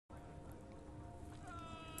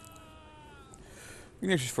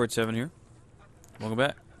Ignatius 47 here. Welcome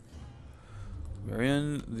back. We're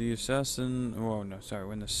in the assassin. Oh no, sorry,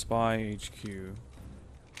 we're in the spy HQ.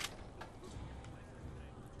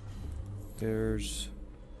 There's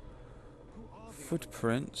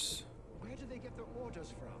footprints. Where do they get their orders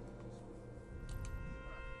from?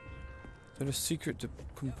 There's a secret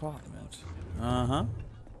compartment. Uh-huh.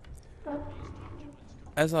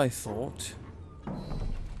 As I thought.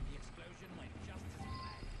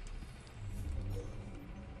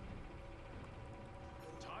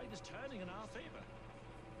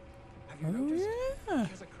 Have you Oh noticed? yeah. He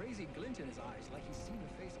has a crazy glint in his eyes, like he's seen the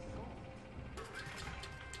face of God.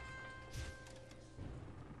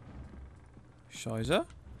 Shiza,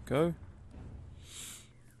 go.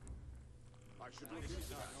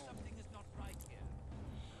 Something is not right here.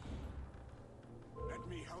 Let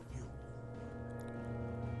me help you.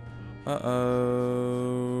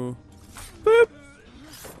 Uh-oh. Boop.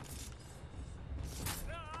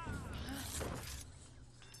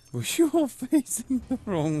 Were you all facing the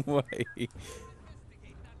wrong way?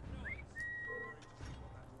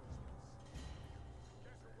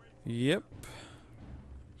 Yep.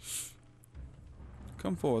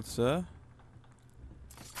 Come forward, sir.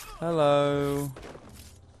 Hello.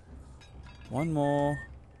 One more.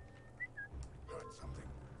 Heard something.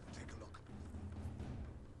 Take a look.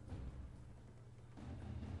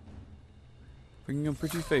 Bring your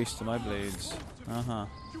pretty face to my blades. Uh-huh.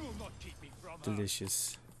 You will not keep me from her.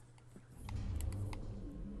 Delicious.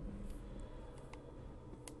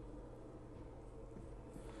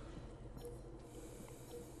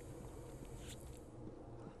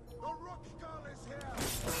 The rock girl is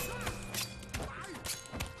here.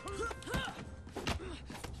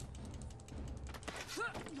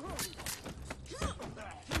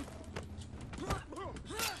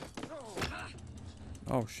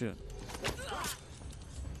 Oh shit.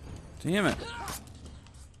 Damn it.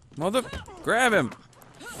 Mother, grab him.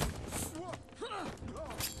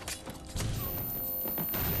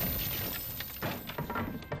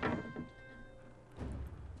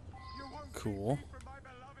 Cool.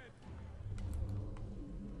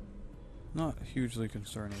 Not hugely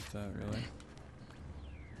concerned with that, really.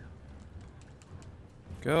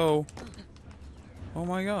 Go. Oh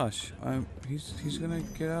my gosh. He's gonna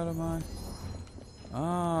get out of my...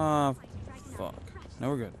 Ah, fuck. No,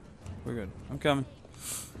 we're good. We're good. I'm coming.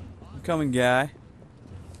 I'm coming, guy.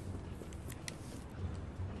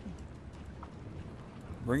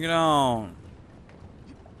 Bring it on.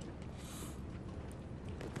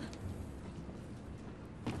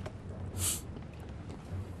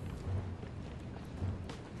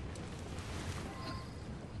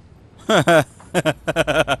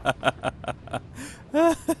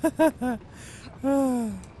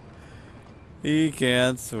 He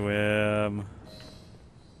can't swim.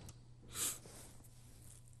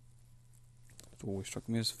 Always struck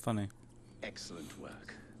me as funny. Excellent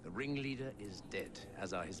work. The ringleader is dead,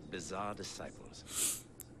 as are his bizarre disciples.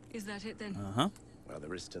 Is that it then? Uh-huh. Well,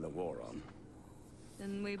 there is still a war on.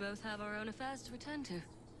 Then we both have our own affairs to attend to.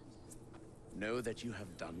 Know that you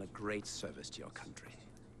have done a great service to your country.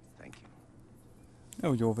 Thank you.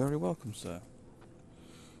 Oh, you're very welcome, sir.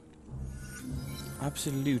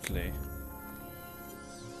 Absolutely.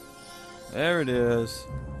 There it is.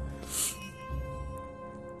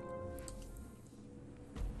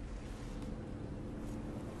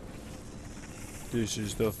 This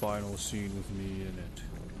is the final scene with me in it.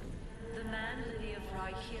 The man Lydia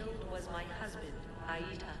killed was my husband,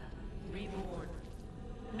 Aita, reborn.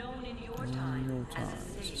 Known in your time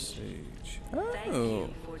as a sage. Thank Oh.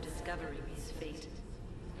 you for discovering his fate.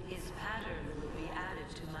 His pattern will be added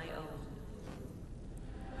to my own.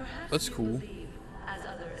 Perhaps That's you cool. believe, as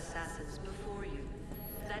other assassins before you,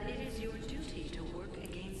 that it is your duty to work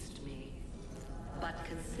against me. But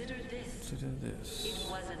consider this. Consider this. It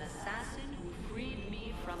was an assassin who freed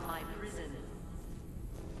me from my prison.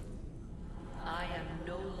 I am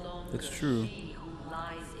no longer That's true. she who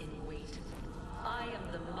lies in wait. I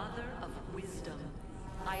am the mother of wisdom.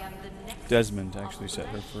 I am the next Desmond actually set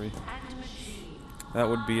her free. That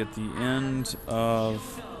would be at the end of...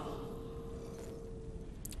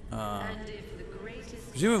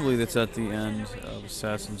 presumably that's at the end of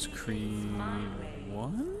Assassin's Creed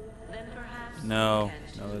 1? No,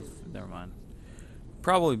 that's, never mind.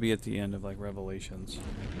 Probably be at the end of like Revelations.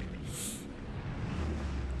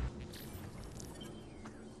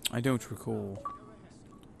 I don't recall.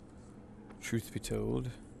 Truth be told.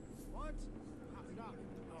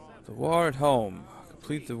 The war at home.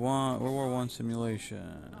 Complete the World War I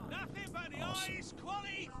simulation. Awesome.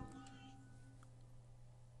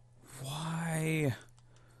 Why?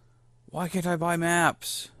 Why can't I buy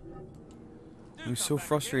maps? I'm so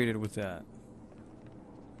frustrated with that.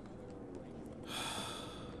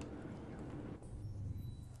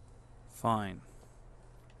 Fine.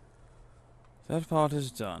 That part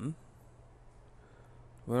is done.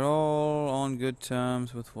 We're all on good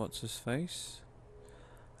terms with what's-his-face.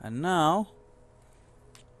 And now,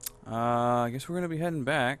 I guess we're going to be heading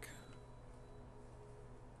back.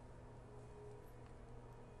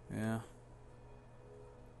 Yeah.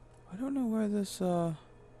 I don't know where this, final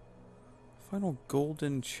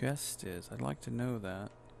golden chest is. I'd like to know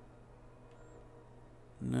that.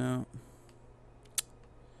 No.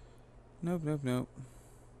 Nope, nope, nope.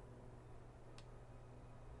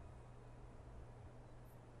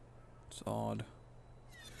 It's odd.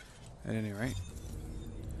 At any rate.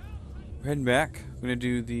 We're heading back. I'm gonna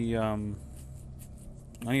do the, I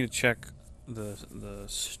need to check the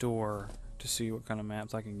store to see what kind of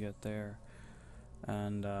maps I can get there.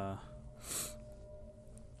 And, of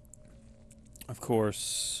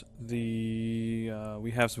course, we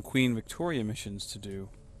have some Queen Victoria missions to do.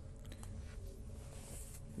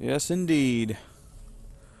 Yes, indeed.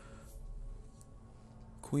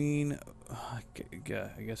 Queen, I guess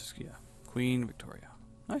it's, yeah, Queen Victoria.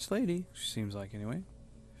 Nice lady, she seems like, anyway.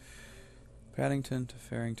 Paddington to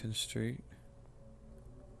Farrington Street.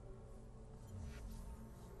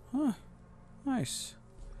 Huh, nice. Is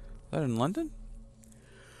that in London?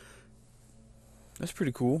 That's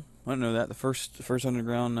pretty cool. I didn't know that. The first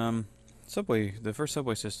underground subway, the first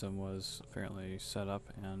subway system was apparently set up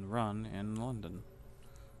and run in London.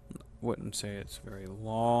 Wouldn't say it's very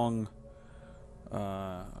long,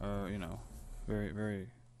 or you know, very very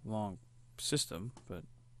long system, but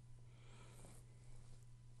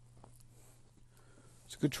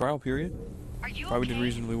it's a good trial period. Are you Probably okay? did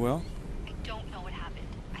reasonably well. I don't know what happened.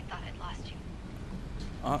 I thought I'd lost you.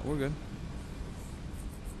 We're good.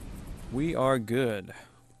 We are good.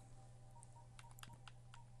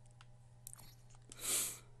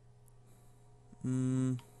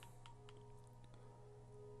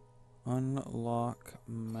 Unlock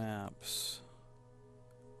maps.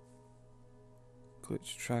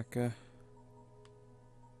 Glitch tracker.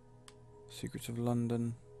 Secrets of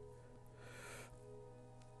London.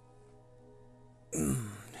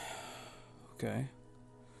 Okay.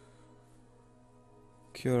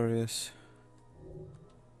 Curious.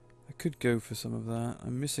 I could go for some of that.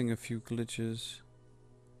 I'm missing a few glitches.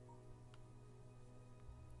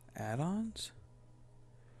 Add-ons?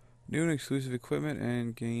 New and exclusive equipment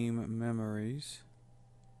and game memories.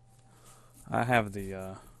 I have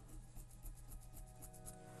the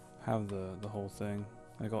whole thing.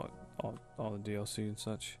 I got all the DLC and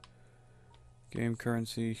such. Game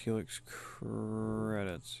currency, Helix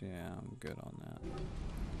credits. Yeah, I'm good on that.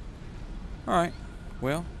 Alright.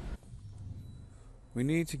 Well, I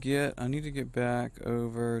need to get back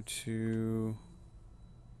over to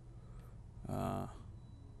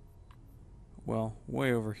well,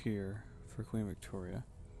 way over here for Queen Victoria.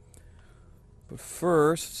 But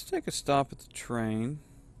first, let's take a stop at the train.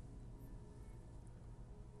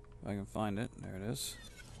 If I can find it. There it is.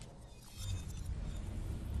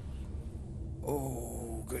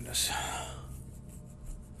 Oh, goodness.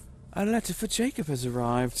 A letter for Jacob has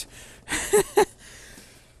arrived.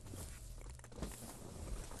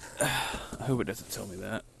 I hope it doesn't tell me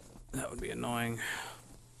that. That would be annoying.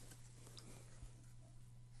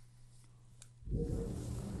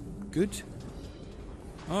 Good.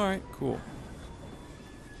 Alright, cool.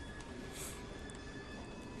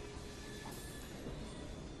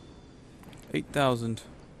 $8,000. We'll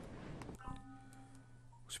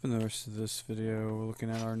spend the rest of this video looking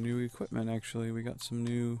at our new equipment, actually. We got some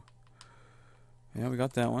new... Yeah, we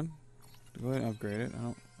got that one. Go ahead and upgrade it.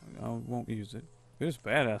 I won't use it. It is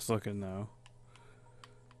badass looking, though.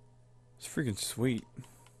 It's freaking sweet.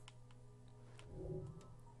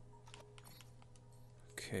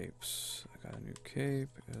 Capes. I got a new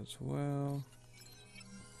cape as well.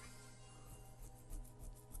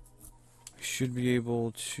 I should be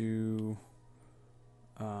able to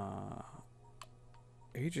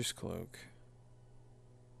Aegis cloak.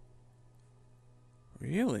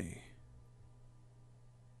 Really?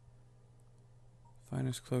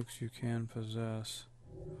 Finest cloaks you can possess.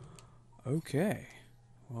 Okay.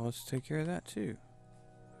 Well, let's take care of that too.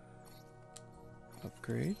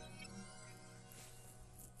 Upgrade.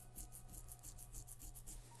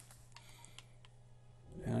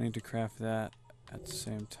 And I need to craft that at the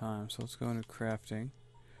same time. So let's go into crafting.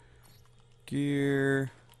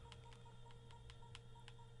 Gear.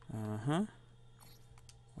 I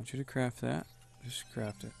want you to craft that. Just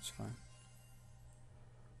craft it. It's fine.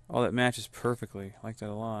 Oh, that matches perfectly. I like that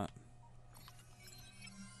a lot.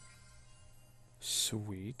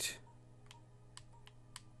 Sweet.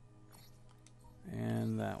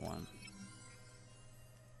 And that one.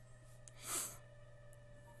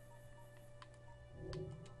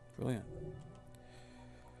 Brilliant.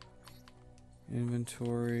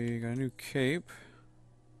 Inventory. Got a new cape,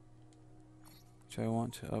 which I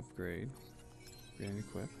want to upgrade. Upgrade and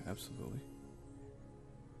equip. Absolutely.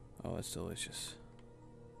 Oh, that's delicious.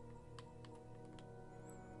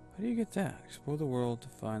 How do you get that? Explore the world to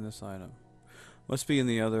find this item. Must be in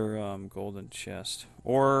the other golden chest.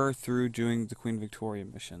 Or through doing the Queen Victoria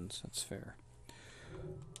missions. That's fair.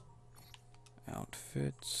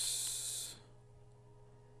 Outfits.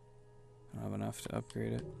 I don't have enough to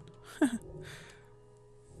upgrade it.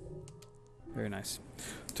 Very nice.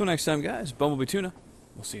 Until next time, guys. Bumblebee Tuna.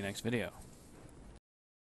 We'll see you next video.